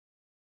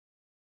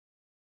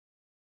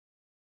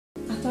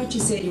thought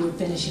you said you were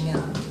finishing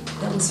up.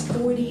 That was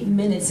 40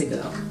 minutes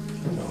ago.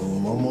 No,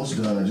 I'm almost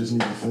done. I just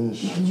need to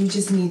finish. You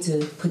just need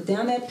to put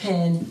down that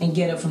pen and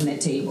get up from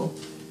that table.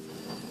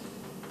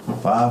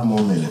 5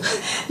 more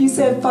minutes. You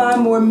said 5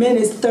 more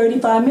minutes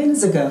 35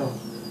 minutes ago.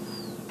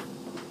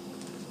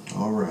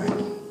 All right.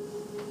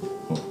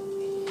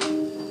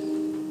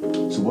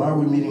 So why are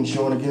we meeting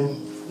Sean again?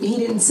 He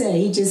didn't say.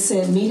 He just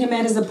said meet him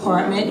at his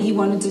apartment. He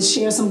wanted to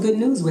share some good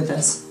news with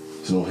us.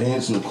 So no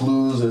hints, no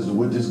clues as to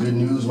what this good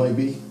news might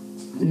be?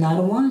 Not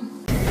a one.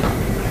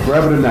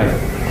 Grab it tonight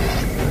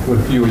with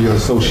a few of your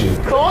associates.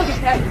 Go on,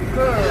 get that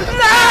girl.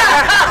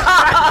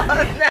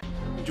 How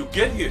did you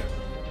get here?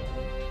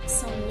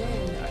 Some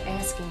men are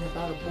asking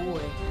about a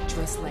boy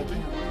dressed like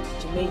him.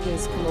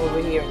 Jamaicans come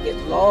over here and get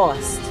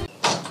lost.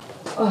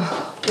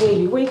 Oh,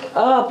 baby, wake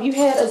up. You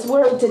had us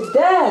worried to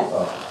death.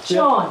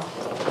 Sean,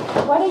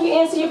 why didn't you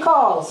answer your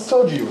calls? I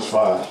told you he was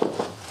fine.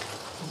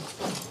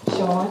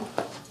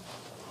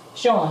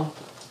 Sean.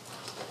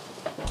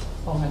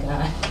 Oh my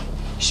God.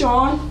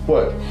 Sean.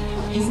 What?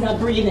 He's not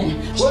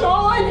breathing.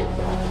 Sean!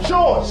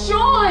 Sean!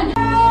 Sean!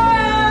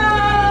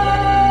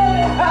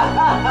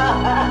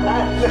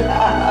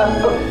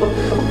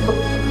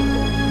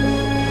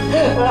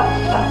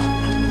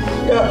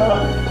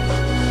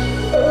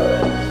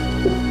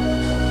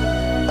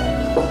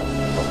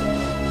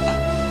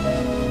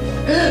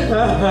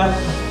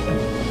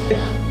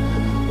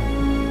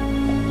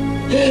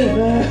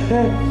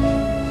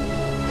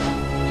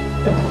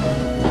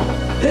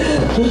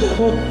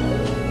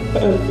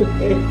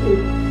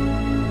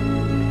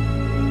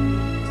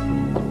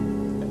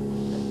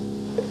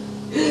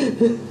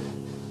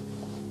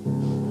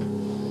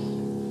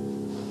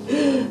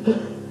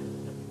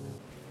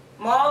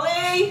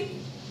 Molly?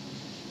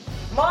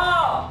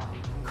 Mom!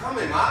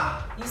 Coming,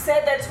 Ma. You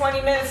said that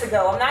 20 minutes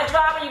ago. I'm not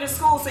driving you to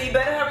school, so you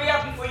better hurry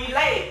up before you're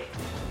late.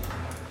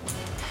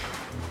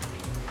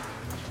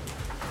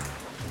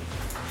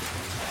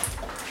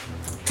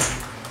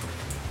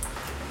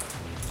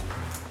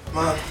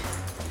 Mom,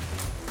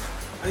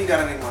 why you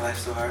gotta make my life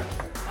so hard?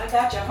 I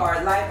got your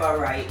hard life, all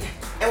right.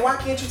 And why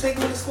can't you take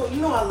me to school? You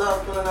know I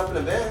love pulling up in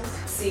the Benz.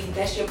 See,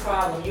 that's your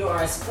problem. You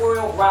are a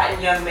spoiled, rotten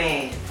young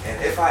man.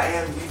 And if I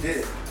am, you did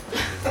it.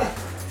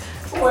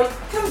 Boy,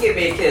 come give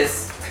me a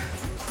kiss.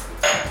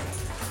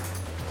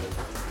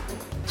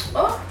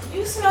 Oh,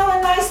 you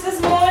smelling nice this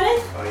morning?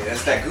 Oh yeah,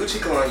 that's that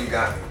Gucci cologne you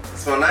got me.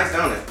 Smell nice,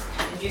 don't it?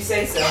 If you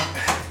say so.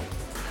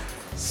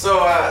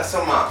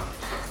 So Mom,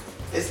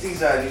 it's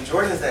these new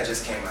Jordans that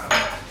just came out.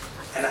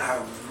 And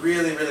I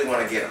really, really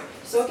want to get them.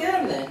 So get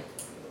them then.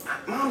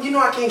 Mom, you know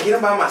I can't get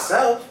them by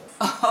myself.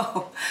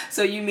 Oh,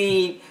 so you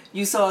mean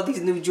you saw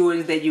these new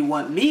Jordans that you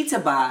want me to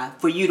buy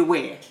for you to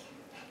wear?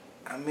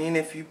 I mean,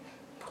 if you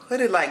put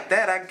it like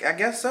that, I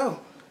guess so.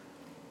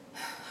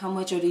 How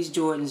much are these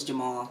Jordans,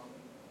 Jamal?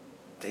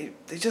 They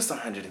just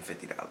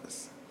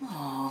 $150.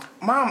 Aw.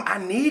 Mom, I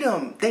need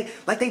them. They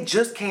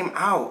just came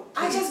out.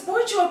 I just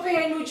bought you a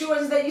pair of new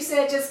Jordans that you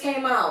said just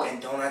came out.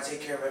 And don't I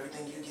take care of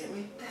everything you get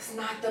me? That's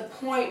not the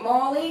point,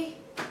 Molly.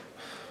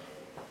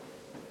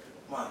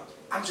 Mom,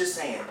 I'm just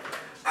saying.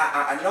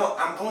 I know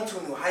I'm going to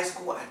a new high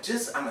school.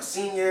 I'm a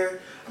senior.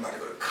 I'm about to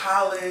go to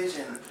college,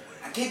 and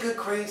I get good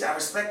grades. I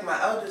respect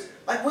my elders.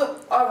 Like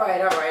what? All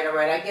right.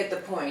 I get the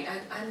point.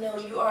 I know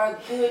you are a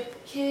good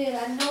kid.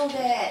 I know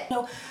that.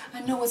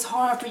 I know it's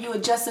hard for you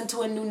adjusting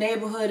to a new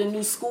neighborhood, a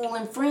new school,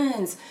 and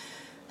friends.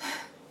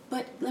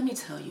 But let me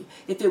tell you,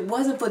 if it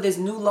wasn't for this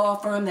new law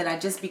firm that I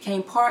just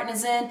became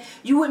partners in,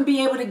 you wouldn't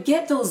be able to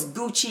get those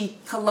Gucci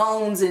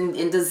colognes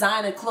and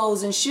designer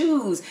clothes and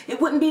shoes. It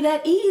wouldn't be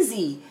that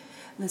easy.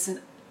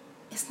 Listen,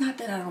 it's not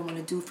that I don't want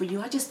to do for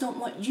you. I just don't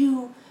want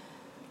you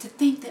to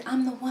think that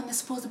I'm the one that's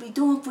supposed to be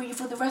doing for you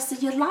for the rest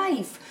of your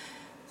life.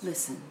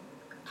 Listen,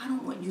 I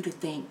don't want you to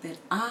think that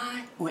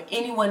I or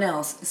anyone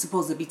else is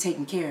supposed to be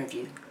taking care of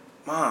you.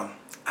 Mom,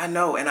 I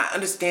know, and I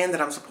understand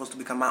that I'm supposed to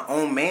become my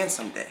own man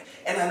someday.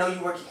 And I know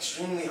you work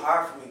extremely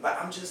hard for me, but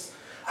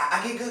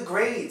I get good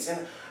grades,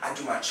 and I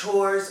do my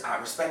chores, I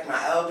respect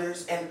my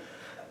elders, and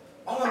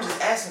all I'm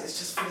just asking is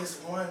just for this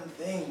one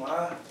thing,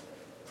 Ma.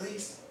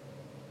 Please?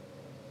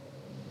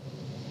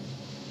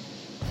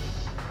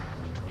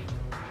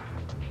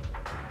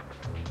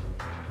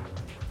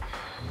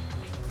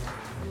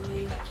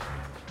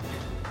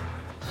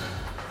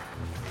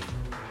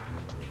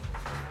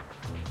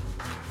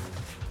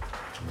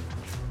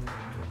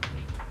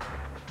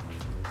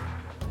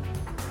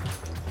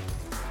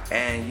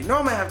 And you know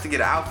I'm gonna have to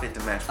get an outfit to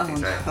match with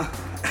these,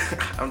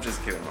 right? I'm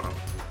just kidding, Mom.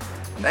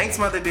 Thanks,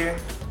 Mother dear.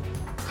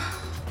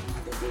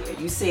 Mother dear,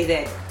 you say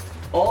that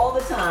all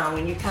the time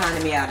when you're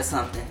conning me out of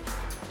something.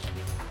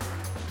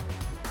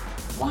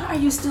 Why are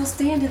you still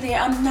standing there?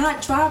 I'm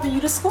not driving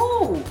you to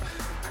school.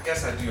 I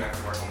guess I do have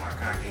to work on my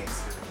con game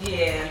skills.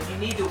 Yeah, you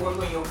need to work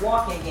on your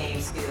walking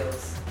game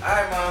skills. All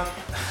right, Mom.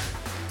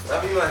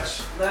 Love you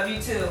much. Love you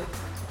too.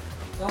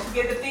 Don't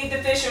forget to feed the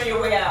fish on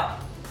your way out.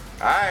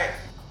 All right.